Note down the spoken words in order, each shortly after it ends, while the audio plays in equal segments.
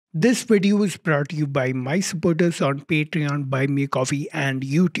This video is brought to you by my supporters on Patreon, Buy Me a Coffee, and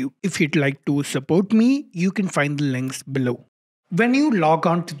YouTube. If you'd like to support me, you can find the links below. When you log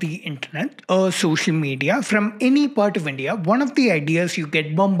on to the internet or social media from any part of India, one of the ideas you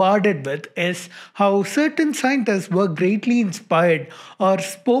get bombarded with is how certain scientists were greatly inspired or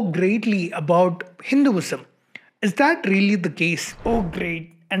spoke greatly about Hinduism. Is that really the case? Oh,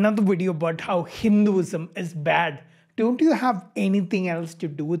 great. Another video about how Hinduism is bad. Don't you have anything else to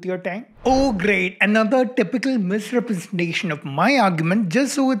do with your time? Oh, great. Another typical misrepresentation of my argument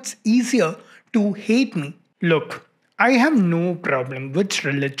just so it's easier to hate me. Look, I have no problem which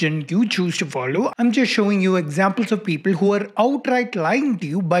religion you choose to follow. I'm just showing you examples of people who are outright lying to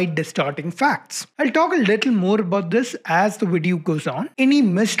you by distorting facts. I'll talk a little more about this as the video goes on. Any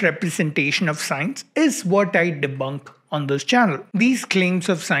misrepresentation of science is what I debunk on this channel. These claims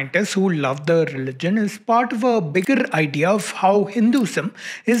of scientists who love the religion is part of a bigger idea of how Hinduism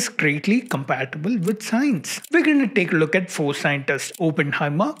is greatly compatible with science. We're going to take a look at 4 scientists: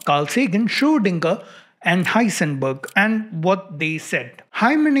 Oppenheimer, Carl Sagan, Schrodinger, and Heisenberg, and what they said.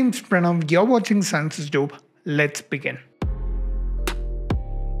 Hi, my name's Pranav. You're watching Scienceisdope. Let's begin.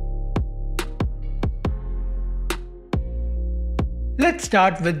 Let's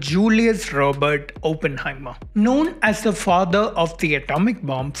start with Julius Robert Oppenheimer, known as the father of the atomic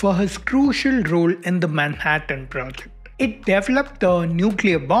bomb for his crucial role in the Manhattan Project. It developed the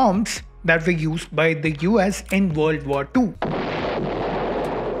nuclear bombs that were used by the US in World War II.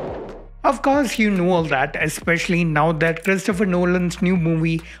 Of course, you know all that, especially now that Christopher Nolan's new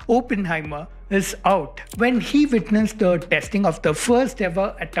movie Oppenheimer is out. When he witnessed the testing of the first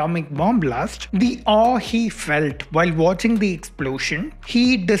ever atomic bomb blast, the awe he felt while watching the explosion,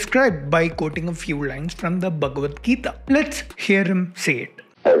 he described by quoting a few lines from the Bhagavad Gita. Let's hear him say it.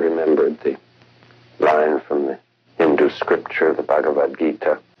 I remembered the line from the Hindu scripture, the Bhagavad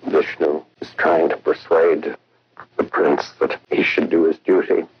Gita. Vishnu is trying to persuade the prince that he should do his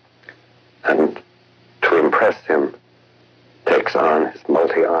duty, and to impress him takes on his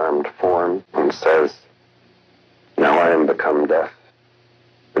multi-armed form and says, "Now I am become death,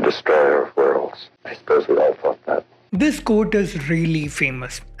 the destroyer of worlds." I suppose we all thought that. This quote is really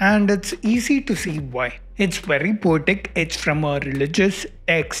famous, and it's easy to see why. It's very poetic, it's from a religious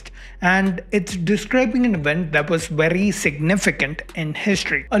text, and it's describing an event that was very significant in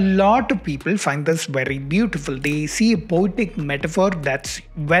history. A lot of people find this very beautiful. They see a poetic metaphor that's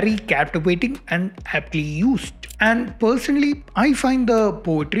very captivating and aptly used. And personally, I find the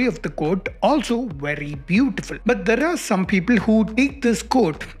poetry of the quote also very beautiful. But there are some people who take this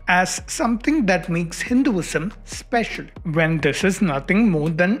quote as something that makes Hinduism special, when this is nothing more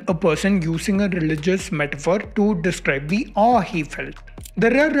than a person using a religious metaphor to describe the awe he felt.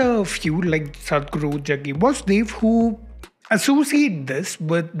 There are a few like Sadhguru Jaggi Vasudev who associate this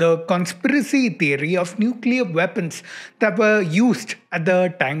with the conspiracy theory of nuclear weapons that were used at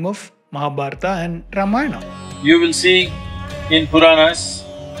the time of Mahabharata and Ramayana. You will see in Puranas,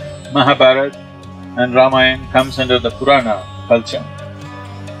 Mahabharata and Ramayana comes under the Purana culture.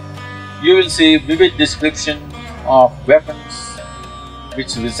 You will see vivid description of weapons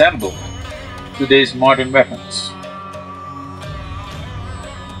which resemble today's modern weapons.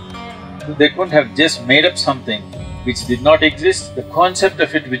 They couldn't have just made up something which did not exist, the concept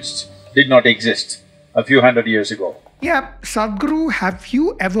of it which did not exist a few hundred years ago. Yeah, Sadhguru, have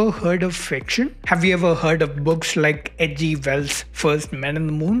you ever heard of fiction? Have you ever heard of books like H.G. Wells' First Men in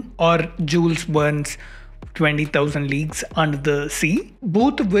the Moon or Jules Verne's 20,000 Leagues Under the Sea?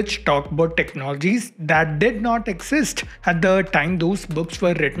 Both of which talk about technologies that did not exist at the time those books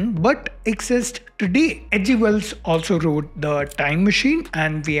were written but exist today. H.G. Wells also wrote The Time Machine,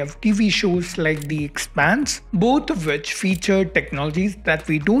 and we have TV shows like The Expanse, both of which feature technologies that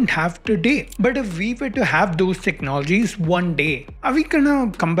we don't have today. But if we were to have those technologies one day, are we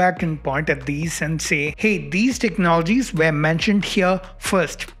gonna come back and point at these and say, hey, these technologies were mentioned here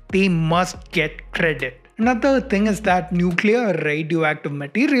first, they must get credit? Another thing is that nuclear or radioactive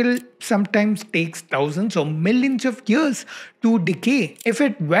material sometimes takes thousands or millions of years to decay. If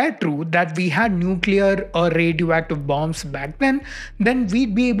it were true that we had nuclear or radioactive bombs back then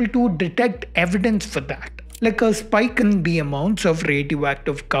we'd be able to detect evidence for that, like a spike in the amounts of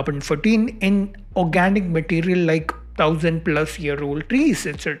radioactive carbon-14 in organic material like 1,000-plus-year-old trees,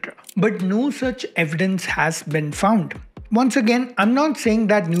 etc. But no such evidence has been found. Once again, I'm not saying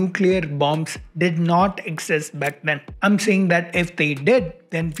that nuclear bombs did not exist back then. I'm saying that if they did,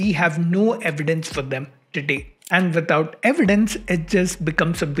 then we have no evidence for them today. And without evidence, it just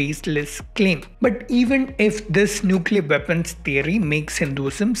becomes a baseless claim. But even if this nuclear weapons theory makes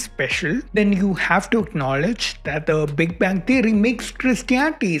Hinduism special, then you have to acknowledge that the Big Bang theory makes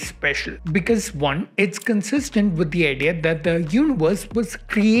Christianity special. Because one, it's consistent with the idea that the universe was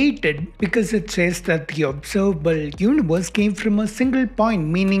created, because it says that the observable universe came from a single point,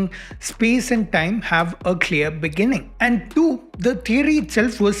 meaning space and time have a clear beginning. And two, the theory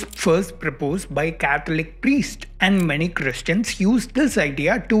itself was first proposed by a Catholic priest, and many Christians used this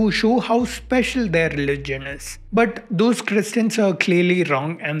idea to show how special their religion is. But those Christians are clearly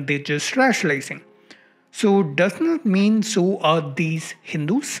wrong and they're just rationalizing. So does not mean so are these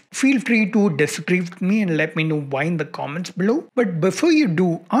Hindus? Feel free to disagree with me and let me know why in the comments below. But before you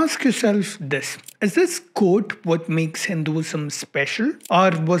do, ask yourself this. Is this quote what makes Hinduism special?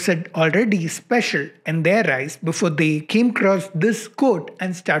 Or was it already special in their eyes before they came across this quote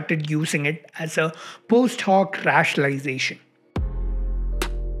and started using it as a post hoc rationalization?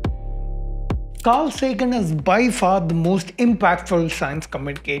 Carl Sagan is by far the most impactful science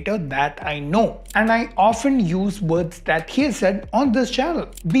communicator that I know, and I often use words that he has said on this channel.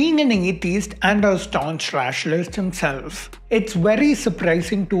 Being an atheist and a staunch rationalist himself, it's very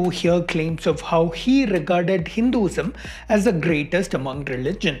surprising to hear claims of how he regarded Hinduism as the greatest among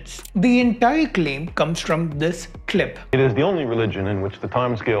religions. The entire claim comes from this clip. It is the only religion in which the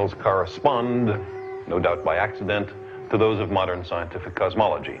timescales correspond, no doubt by accident, to those of modern scientific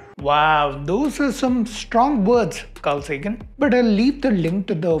cosmology. Wow, those are some strong words, Carl Sagan. But I'll leave the link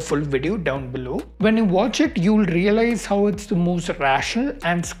to the full video down below. When you watch it, you'll realize how it's the most rational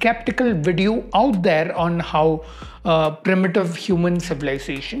and skeptical video out there on how primitive human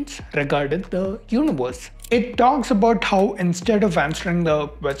civilizations regarded the universe. It talks about how instead of answering the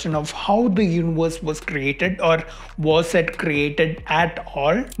question of how the universe was created or was it created at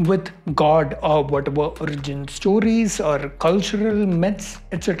all with God or whatever origin stories or cultural myths,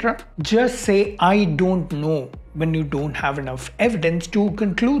 etc., just say I don't know when you don't have enough evidence to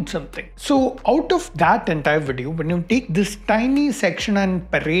conclude something. So out of that entire video, when you take this tiny section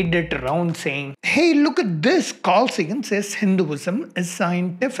and parade it around saying, hey, look at this, Carl Sagan says Hinduism is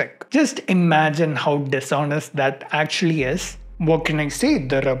scientific. Just imagine how dishonest that actually is. What can I say?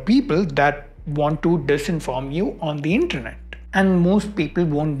 There are people that want to disinform you on the internet. And most people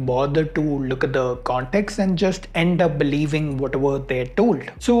won't bother to look at the context and just end up believing whatever they're told.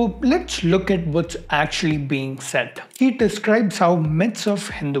 So let's look at what's actually being said. He describes how myths of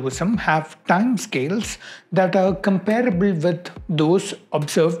Hinduism have time scales that are comparable with those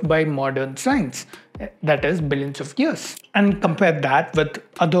observed by modern science, that is billions of years, and compare that with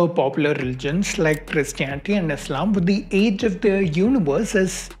other popular religions like Christianity and Islam, with the age of the universe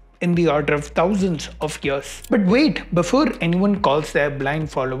is in the order of thousands of years. But wait, before anyone calls their blind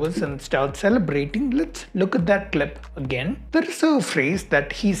followers and starts celebrating, let's look at that clip again. There is a phrase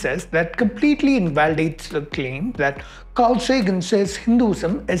that he says that completely invalidates the claim that Carl Sagan says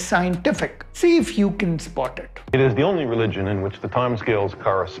Hinduism is scientific. See if you can spot it. It is the only religion in which the timescales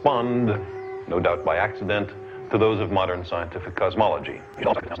correspond, no doubt by accident, to those of modern scientific cosmology.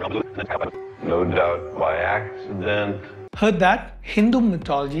 No doubt by accident. Heard that? Hindu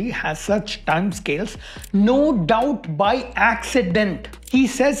mythology has such time scales, no doubt by accident. He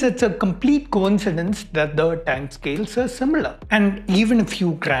says it's a complete coincidence that the time scales are similar. And even if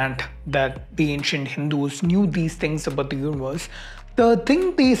you grant that the ancient Hindus knew these things about the universe, the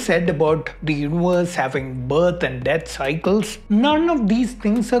thing they said about the universe having birth and death cycles, none of these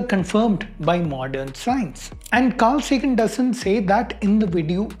things are confirmed by modern science. And Carl Sagan doesn't say that in the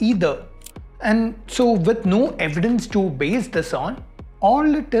video either. And so with no evidence to base this on,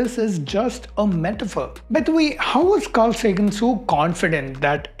 all it is just a metaphor. By the way, how was Carl Sagan so confident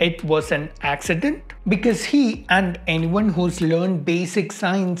that it was an accident? Because he and anyone who's learned basic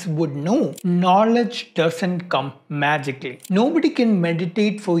science would know, knowledge doesn't come magically. Nobody can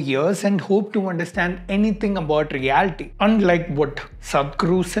meditate for years and hope to understand anything about reality. Unlike what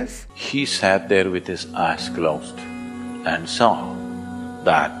Sadhguru says. He sat there with his eyes closed and saw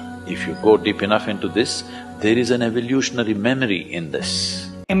that if you go deep enough into this, there is an evolutionary memory in this.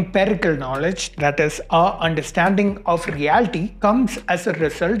 Empirical knowledge, that is, our understanding of reality, comes as a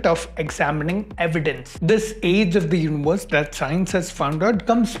result of examining evidence. This age of the universe that science has found out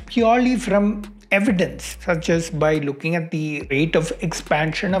comes purely from evidence, such as by looking at the rate of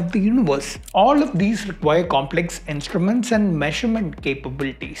expansion of the universe. All of these require complex instruments and measurement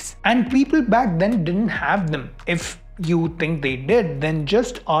capabilities. And people back then didn't have them. If you think they did, then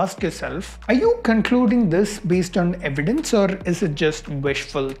just ask yourself, are you concluding this based on evidence or is it just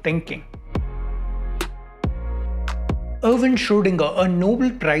wishful thinking? Schrodinger, a Nobel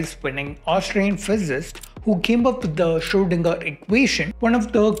Prize winning Austrian physicist who came up with the Schrodinger equation, one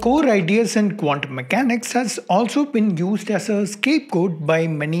of the core ideas in quantum mechanics, has also been used as a scapegoat by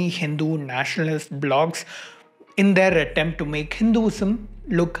many Hindu nationalist blogs in their attempt to make Hinduism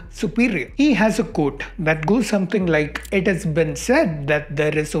look superior. He has a quote that goes something like, "It has been said that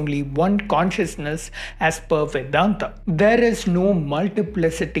there is only one consciousness as per Vedanta. There is no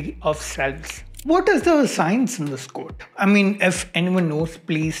multiplicity of selves." What is the science in this quote? I mean, if anyone knows,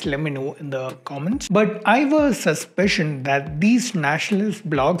 please let me know in the comments. But I have a suspicion that these nationalist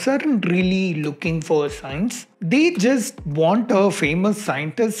blogs aren't really looking for science. They just want a famous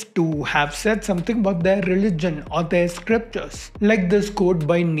scientist to have said something about their religion or their scriptures, like this quote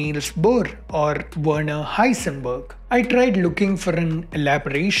by Niels Bohr or Werner Heisenberg. I tried looking for an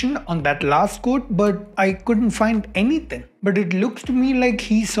elaboration on that last quote, but I couldn't find anything. But it looks to me like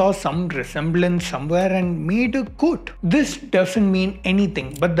he saw some resemblance somewhere and made a quote. This doesn't mean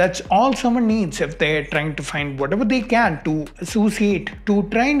anything, but that's all someone needs if they're trying to find whatever they can to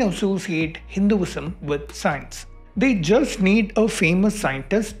try and associate Hinduism with science. They just need a famous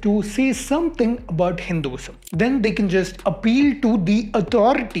scientist to say something about Hinduism. Then they can just appeal to the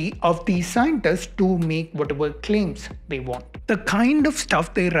authority of the scientist to make whatever claims they want. The kind of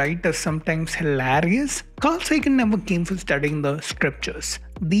stuff they write is sometimes hilarious. Carl Sagan never came for studying the scriptures.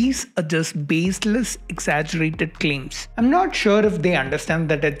 These are just baseless, exaggerated claims. I'm not sure if they understand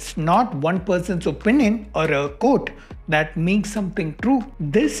that it's not one person's opinion or a quote that makes something true.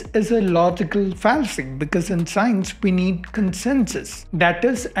 This is a logical fallacy because in science we need consensus. That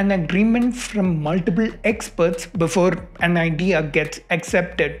is an agreement from multiple experts before an idea gets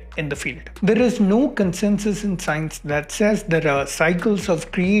accepted in the field. There is no consensus in science that says there are cycles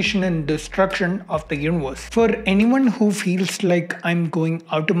of creation and destruction of the universe. For anyone who feels like I'm going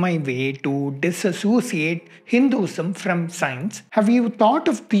out of my way to disassociate Hinduism from science, have you thought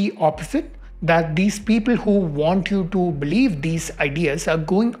of the opposite? That these people who want you to believe these ideas are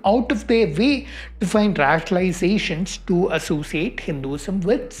going out of their way to find rationalizations to associate Hinduism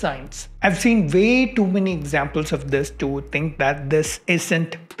with science. I've seen way too many examples of this to think that this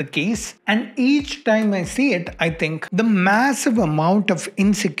isn't the case, and each time I see it, I think the massive amount of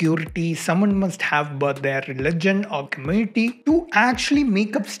insecurity someone must have about their religion or community to actually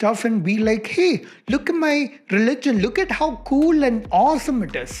make up stuff and be like, hey, look at my religion, look at how cool and awesome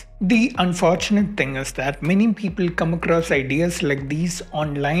it is. The unfortunate thing is that many people come across ideas like these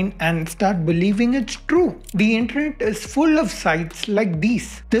online and start believing it's true. The internet is full of sites like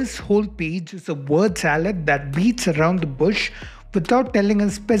these. This whole page is a word salad that beats around the bush without telling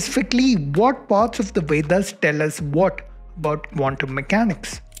us specifically what parts of the Vedas tell us what about quantum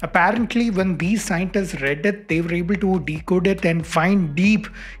mechanics. Apparently, when these scientists read it, they were able to decode it and find deep,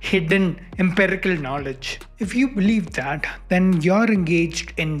 hidden empirical knowledge. If you believe that, then you're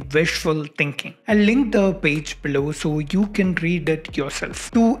engaged in wishful thinking. I'll link the page below so you can read it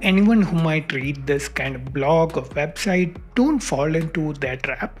yourself. To anyone who might read this kind of blog or website, don't fall into their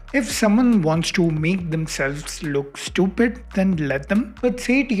trap. If someone wants to make themselves look stupid, then let them. But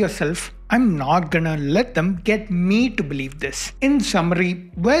say to yourself, I'm not gonna let them get me to believe this. In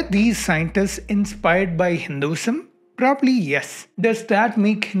summary, were these scientists inspired by Hinduism? Probably yes. Does that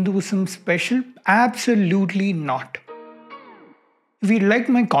make Hinduism special? Absolutely not. If you like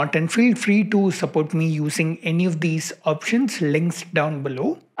my content, feel free to support me using any of these options, links down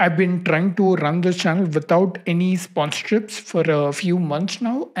below. I've been trying to run this channel without any sponsorships for a few months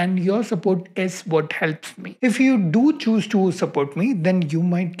now, and your support is what helps me. If you do choose to support me, then you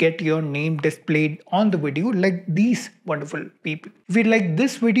might get your name displayed on the video like these wonderful people. If you like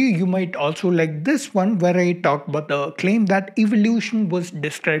this video, you might also like this one where I talk about the claim that evolution was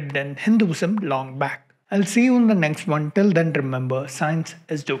described in Hinduism long back. I'll see you in the next one. Till then, remember, science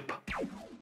is dope.